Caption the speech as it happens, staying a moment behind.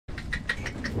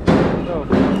go.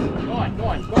 Go on, go on, go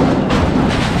on. Go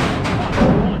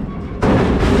on.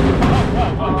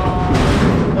 Go.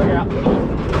 Look out.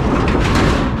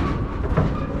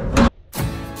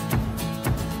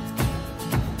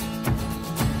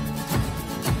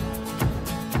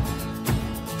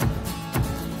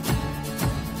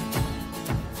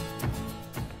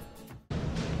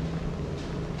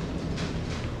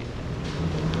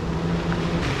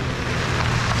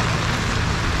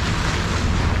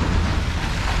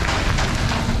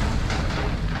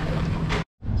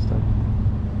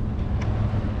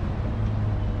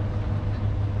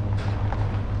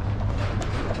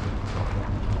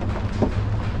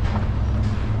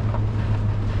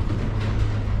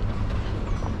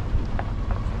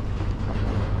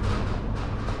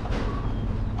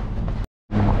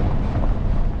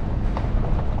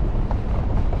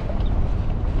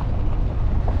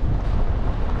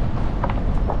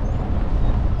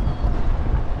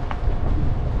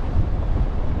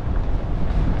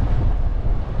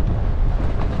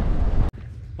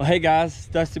 Well, hey guys,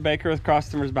 Dusty Baker with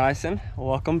Customers Bison.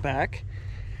 Welcome back.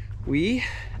 We,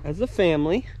 as a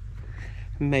family,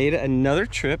 made another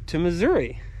trip to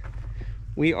Missouri.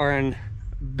 We are in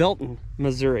Belton,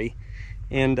 Missouri,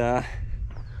 and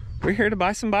we're here to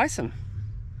buy some bison.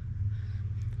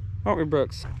 Aren't we,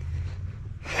 Brooks?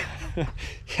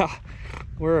 Yeah,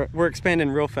 we're expanding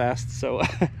real fast, so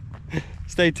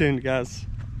stay tuned, guys.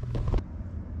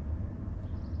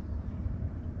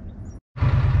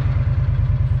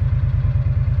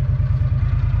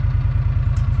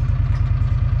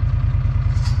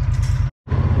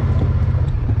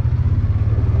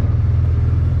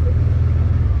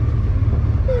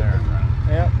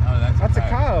 That's a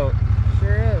coyote.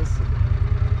 Sure is.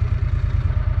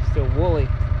 Still woolly.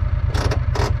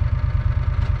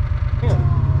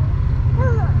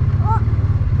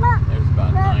 There's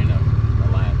about 9 of them. The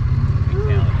last we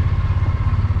counted.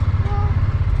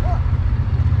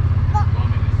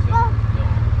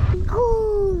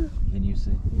 Can you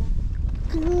see?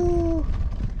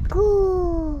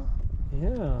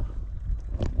 Yeah.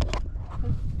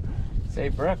 Say,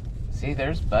 Brooke. See,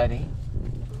 there's Buddy.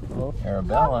 Oh.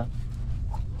 Arabella.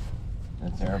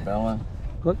 That's Arabella.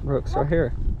 Look, Brooks, right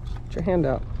here. Put your hand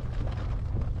out.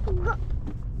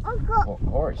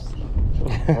 Horse.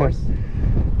 Horse.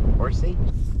 Horsey?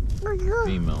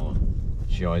 Female.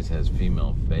 She always has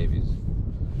female babies.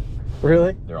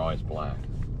 Really? They're always black.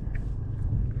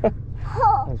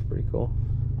 That's pretty cool.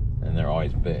 And they're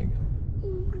always big.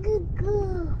 What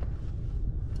you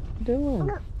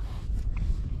doing?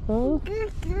 Huh?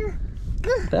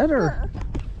 Better.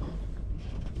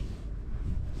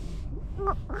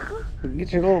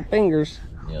 Get your little fingers.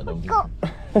 Yeah, don't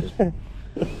just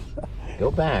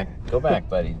go back. Go back,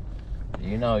 buddy.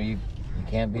 You know you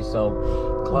can't be so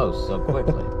close so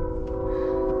quickly.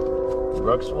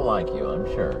 Brooks will like you, I'm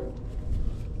sure.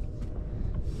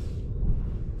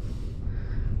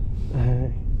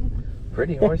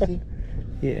 Pretty horsey?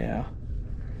 Yeah.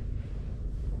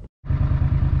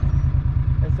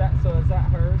 Is that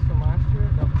hers from last year?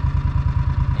 No.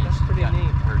 That's pretty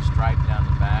neat. Her stripe down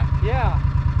the back. Yeah.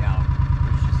 Yeah,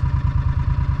 it's just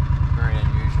very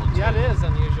unusual too. Yeah, it is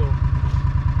unusual.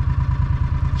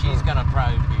 She's gonna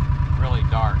probably be really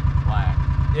dark black.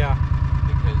 Yeah.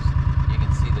 Because you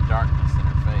can see the darkness in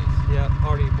her face. Yeah,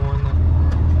 already born though.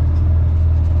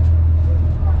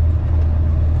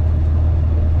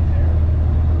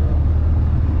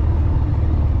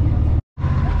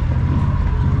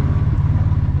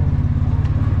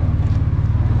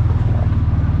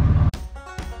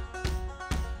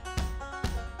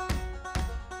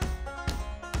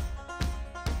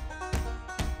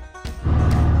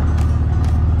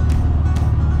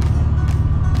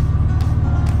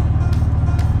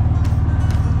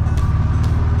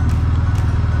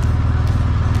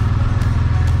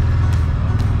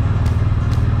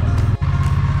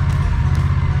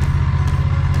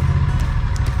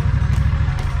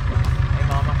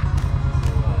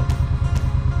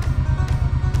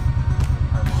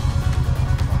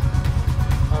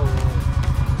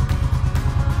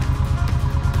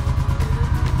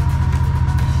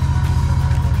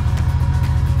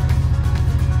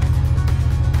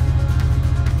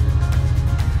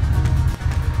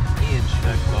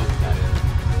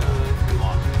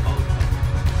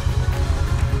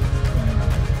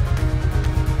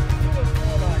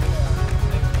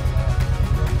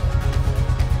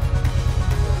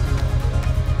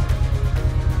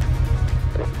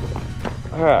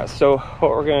 Alright, so what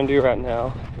we're going to do right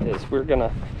now is we're going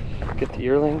to get the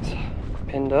yearlings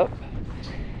pinned up,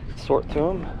 sort through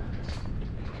them,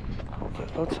 hopefully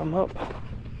it loads them up.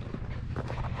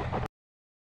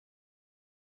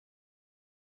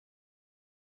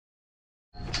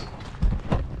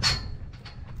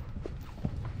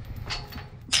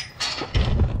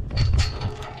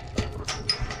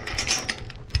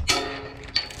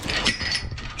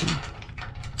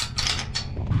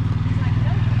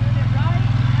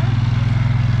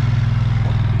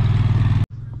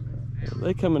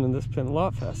 They come into this pen a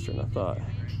lot faster than I thought.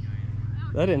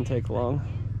 That didn't take long.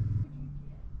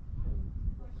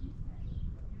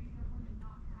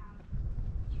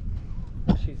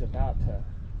 She's about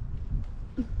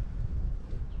to.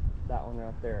 That one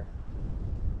right there.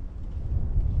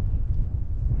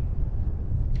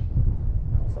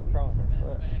 Something's wrong with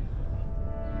her foot.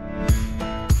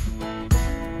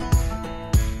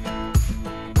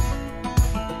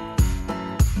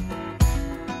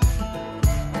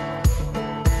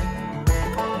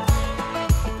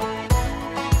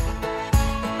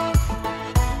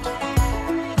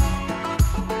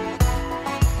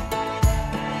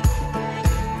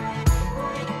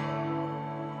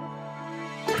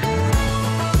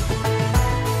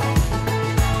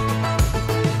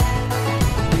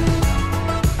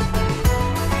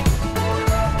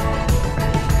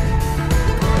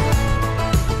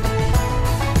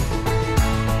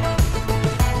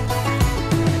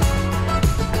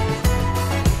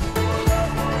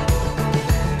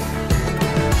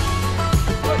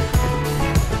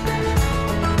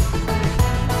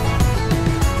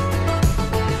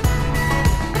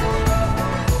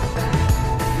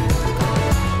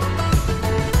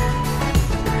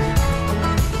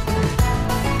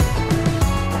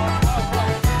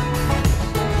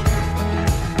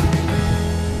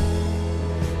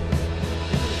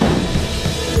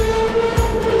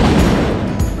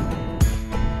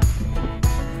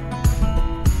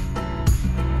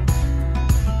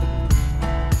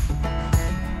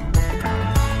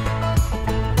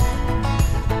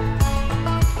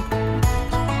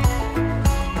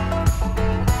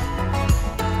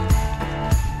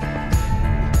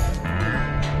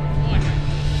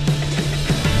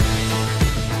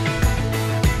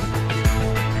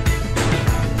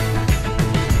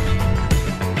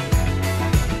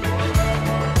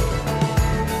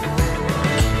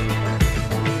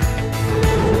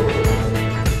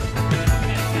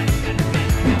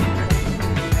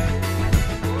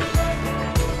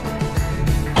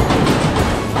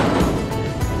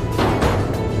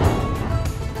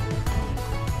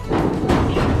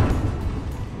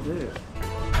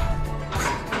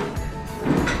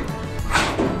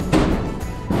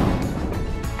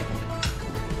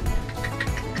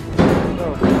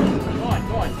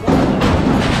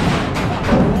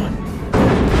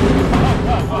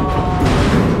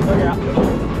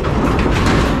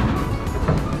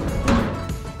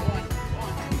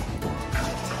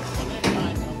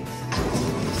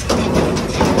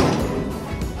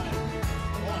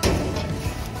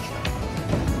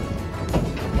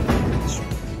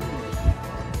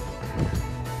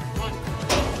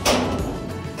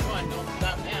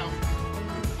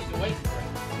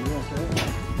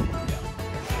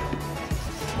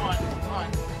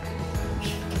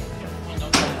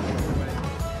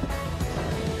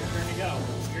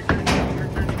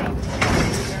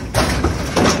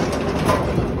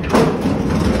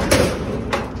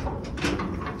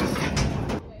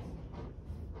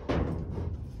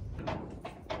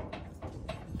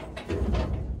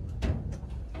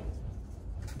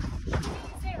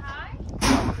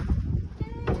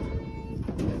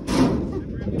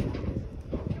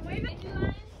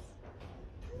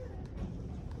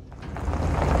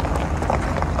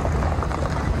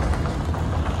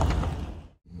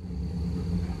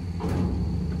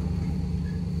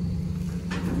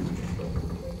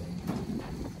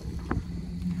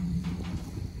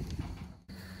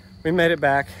 We made it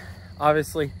back.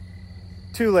 Obviously,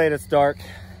 too late, it's dark.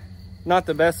 Not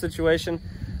the best situation.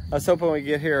 I was hoping we'd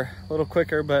get here a little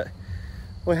quicker, but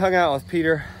we hung out with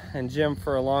Peter and Jim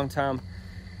for a long time,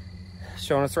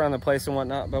 showing us around the place and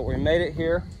whatnot, but we made it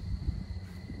here.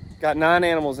 Got 9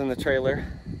 animals in the trailer.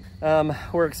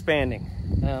 We're expanding,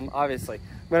 obviously.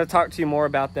 I'm gonna talk to you more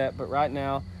about that, but right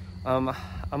now,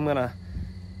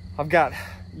 I've got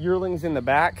yearlings in the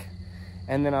back,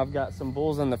 and then I've got some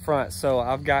bulls in the front. So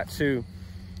I've got to,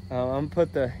 I'm gonna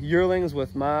put the yearlings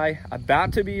with my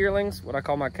about to be yearlings, what I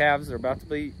call my calves, they're about to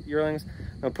be yearlings.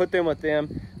 I'm gonna put them with them.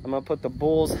 I'm gonna put the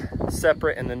bulls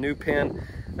separate in the new pen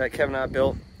that Kevin and I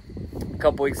built a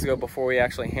couple weeks ago before we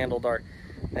actually handled our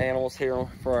animals here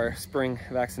for our spring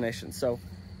vaccination. So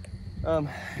it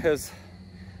was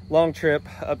a long trip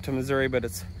up to Missouri, but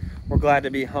we're glad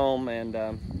to be home, and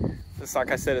just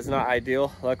like I said, it's not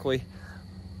ideal. Luckily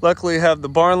we have the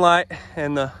barn light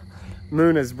and the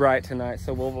moon is bright tonight,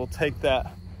 so we'll take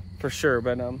that for sure.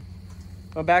 But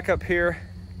I'll back up here,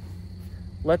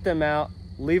 let them out,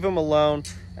 leave them alone,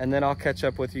 and then I'll catch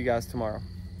up with you guys tomorrow.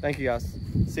 Thank you guys.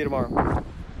 See you tomorrow.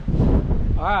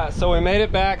 All right, so we made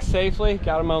it back safely,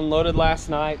 got them unloaded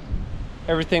last night.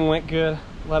 Everything went good,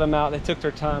 let them out, they took their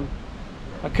time.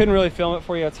 I couldn't really film it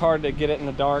for you. It's hard to get it in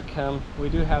the dark. We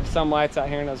do have some lights out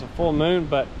here and there's a full moon,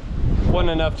 but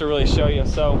wasn't enough to really show you.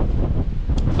 So,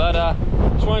 but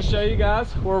just want to show you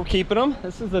guys where we're keeping them.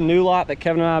 This is the new lot that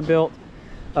Kevin and I built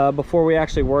before we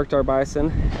actually worked our bison,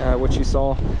 which you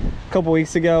saw a couple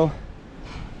weeks ago.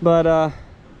 But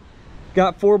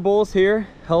got 4 bulls here,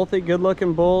 healthy, good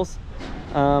looking bulls.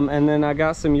 And then I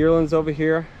got some yearlings over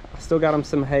here. I still got them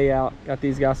some hay out. Got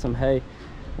these guys some hay,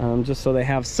 just so they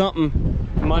have something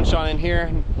to munch on in here.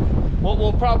 What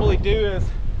we'll probably do is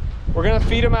we're gonna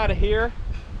feed them out of here.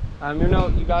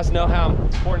 You guys know how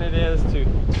important it is to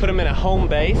put them in a home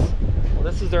base. Well,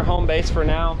 this is their home base for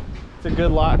now. It's a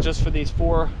good lot just for these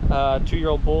 4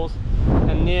 2-year-old bulls.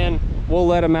 And then we'll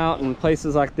let them out in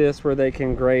places like this where they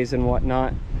can graze and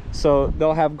whatnot. So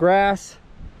they'll have grass,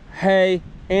 hay,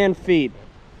 and feed.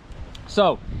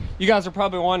 So you guys are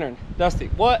probably wondering, Dusty,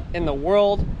 what in the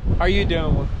world are you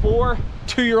doing with 4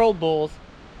 2-year-old bulls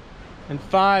and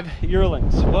 5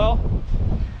 yearlings? Well,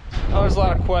 there's a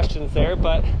lot of questions there,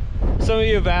 but some of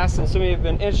you have asked and some of you have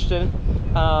been interested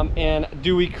in,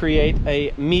 do we create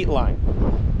a meat line?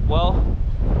 Well,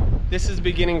 this is the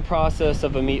beginning process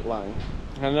of a meat line.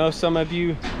 I know some of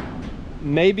you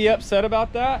may be upset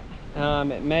about that.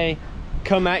 It may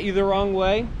come at you the wrong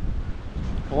way.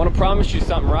 I want to promise you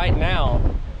something right now.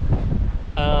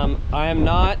 I am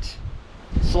not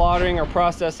slaughtering or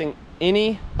processing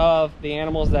any of the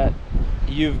animals that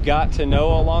you've got to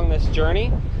know along this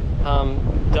journey.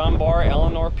 Dunbar,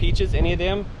 Eleanor, Peaches, any of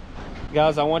them,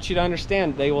 guys, I want you to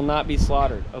understand they will not be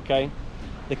slaughtered, okay?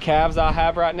 The calves I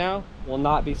have right now will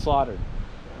not be slaughtered.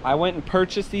 I went and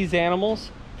purchased these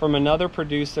animals from another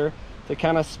producer to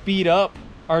kind of speed up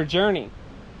our journey.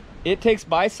 It takes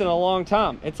bison a long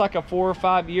time. It's like a 4 or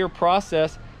 5 year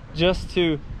process just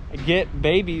to get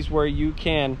babies where you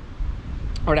can,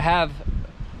 or to have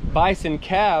bison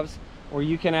calves where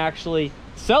you can actually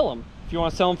sell them. If you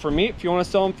want to sell them for meat, if you want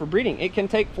to sell them for breeding, it can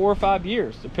take 4 or 5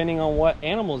 years depending on what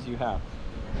animals you have.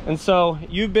 And so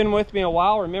you've been with me a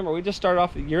while. Remember, we just started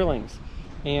off with yearlings,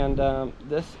 and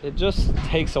it just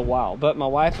takes a while. But my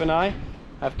wife and I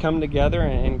have come together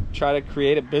and try to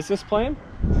create a business plan,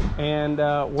 and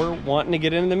we're wanting to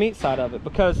get into the meat side of it,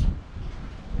 because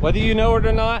whether you know it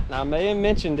or not, and I may have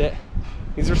mentioned it,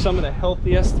 these are some of the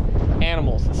healthiest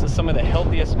animals. This is some of the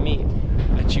healthiest meat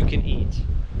that you can eat.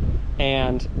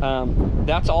 And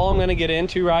that's all I'm going to get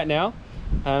into right now.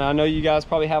 And I know you guys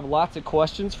probably have lots of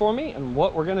questions for me and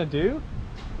what we're going to do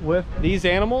with these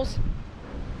animals.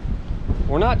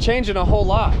 We're not changing a whole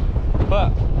lot,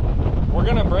 but we're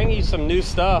going to bring you some new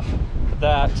stuff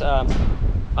that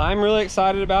I'm really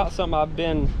excited about, something I've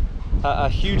been a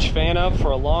huge fan of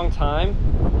for a long time,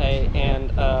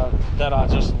 and that I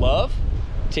just love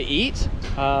to eat.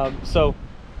 So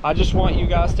I just want you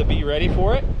guys to be ready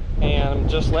for it, and I'm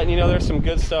just letting you know there's some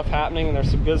good stuff happening and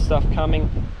there's some good stuff coming.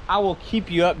 I will keep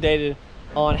you updated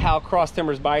on how Cross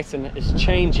Timbers Bison is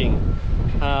changing.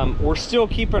 We're still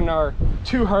keeping our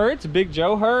 2 herds, Big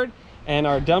Joe herd and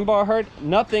our Dunbar herd.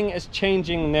 Nothing is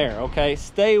changing there, okay?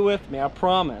 Stay with me, I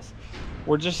promise.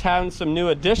 We're just having some new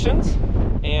additions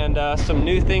and some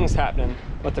new things happening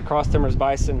with the Cross Timbers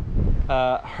Bison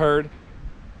herd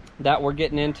that we're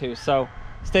getting into. So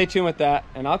stay tuned with that,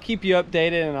 and I'll keep you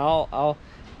updated, and I'll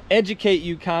educate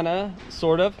you kind of,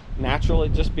 sort of, naturally,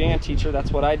 just being a teacher,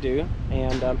 that's what I do,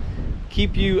 and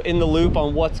keep you in the loop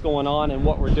on what's going on and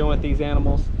what we're doing with these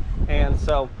animals. And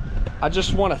so I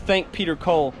just want to thank Peter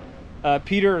Cole.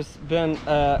 Peter's been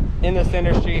in this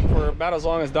industry for about as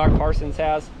long as Doc Parsons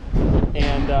has,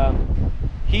 and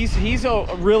he's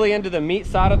really into the meat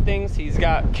side of things. He's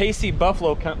got KC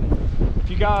Buffalo Company. If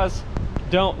you guys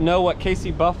don't know what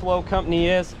KC Buffalo Company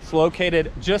is, it's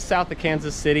located just south of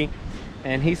Kansas City,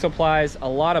 and he supplies a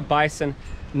lot of bison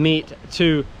meat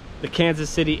to the Kansas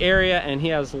City area, and he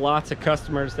has lots of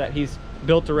customers that he's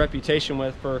built a reputation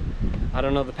with for, I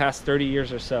don't know, the past 30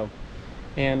 years or so.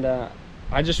 And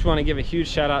I just want to give a huge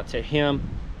shout out to him.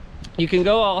 You can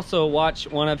go also watch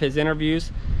one of his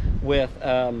interviews with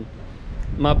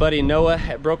my buddy Noah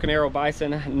at Broken Arrow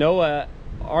Bison. Noah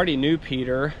already knew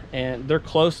Peter, and they're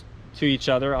close to each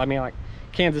other. I mean, like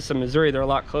Kansas and Missouri, they're a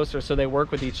lot closer, so they work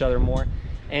with each other more.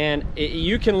 And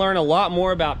you can learn a lot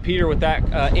more about Peter with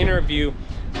that interview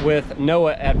with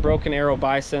Noah at Broken Arrow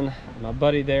Bison, my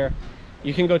buddy there.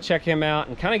 You can go check him out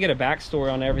and kind of get a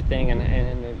backstory on everything,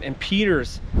 and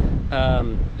Peter's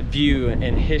view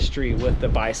and history with the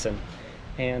bison.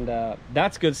 And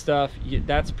that's good stuff.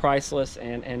 That's priceless.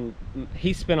 And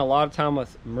he spent a lot of time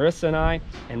with Marissa and I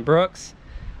and Brooks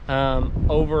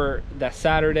over that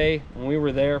Saturday when we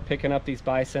were there picking up these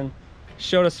bison.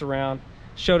 Showed us around,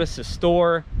 showed us the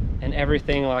store, and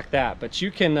everything like that. But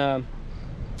you can,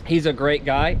 he's a great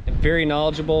guy, very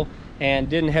knowledgeable, and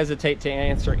didn't hesitate to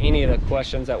answer any of the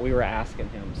questions that we were asking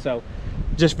him. So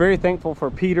just very thankful for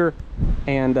Peter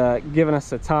and giving us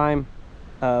the time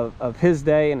of his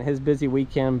day and his busy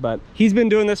weekend. But he's been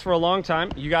doing this for a long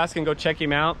time. You guys can go check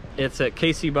him out. It's at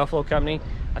KC Buffalo Company.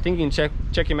 I think you can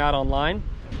check him out online,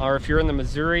 or if you're in the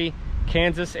Missouri,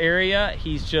 Kansas area,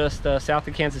 he's just south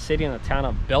of Kansas City in the town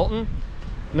of Belton,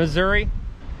 Missouri.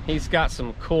 He's got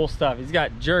some cool stuff. He's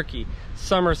got jerky,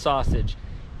 summer sausage,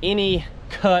 any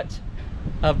cut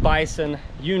of bison,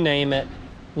 you name it,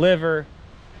 liver,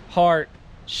 heart,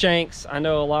 shanks. I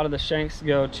know a lot of the shanks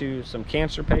go to some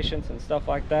cancer patients and stuff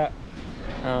like that,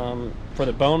 for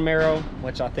the bone marrow,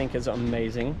 which I think is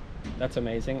amazing. That's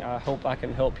amazing. I hope I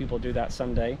can help people do that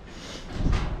someday.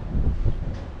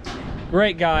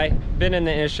 Great guy, been in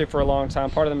the industry for a long time,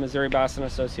 part of the Missouri Bison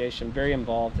Association, very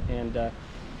involved, and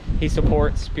he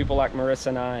supports people like Marissa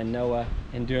and I and Noah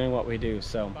in doing what we do.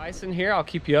 So Bison here, I'll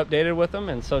keep you updated with them,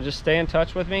 and so just stay in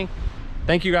touch with me.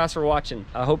 Thank you guys for watching.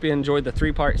 I hope you enjoyed the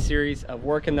 3-part series of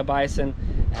working the bison,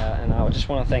 and I just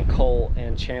want to thank Cole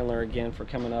and Chandler again for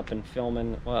coming up and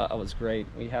filming. Well, it was great.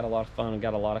 We had a lot of fun and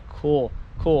got a lot of cool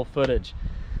footage,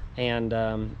 and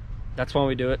that's why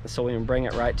we do it, so we can bring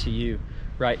it right to you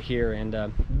right here.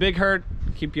 And Big Herd,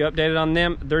 keep you updated on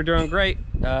them. They're doing great.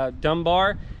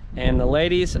 Dunbar and the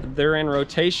ladies, they're in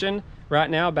rotation right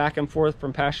now, back and forth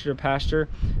from pasture to pasture,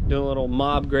 doing a little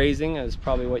mob grazing is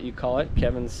probably what you call it.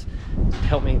 Kevin's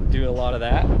helped me do a lot of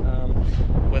that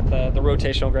with the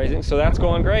rotational grazing, so that's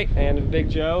going great. And Big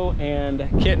Joe and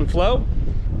Kit and Flo,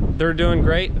 they're doing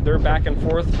great. They're back and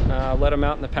forth, let them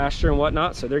out in the pasture and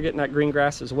whatnot, so they're getting that green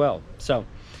grass as well. So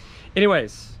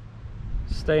anyways,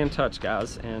 stay in touch,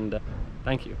 guys, and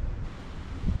thank you.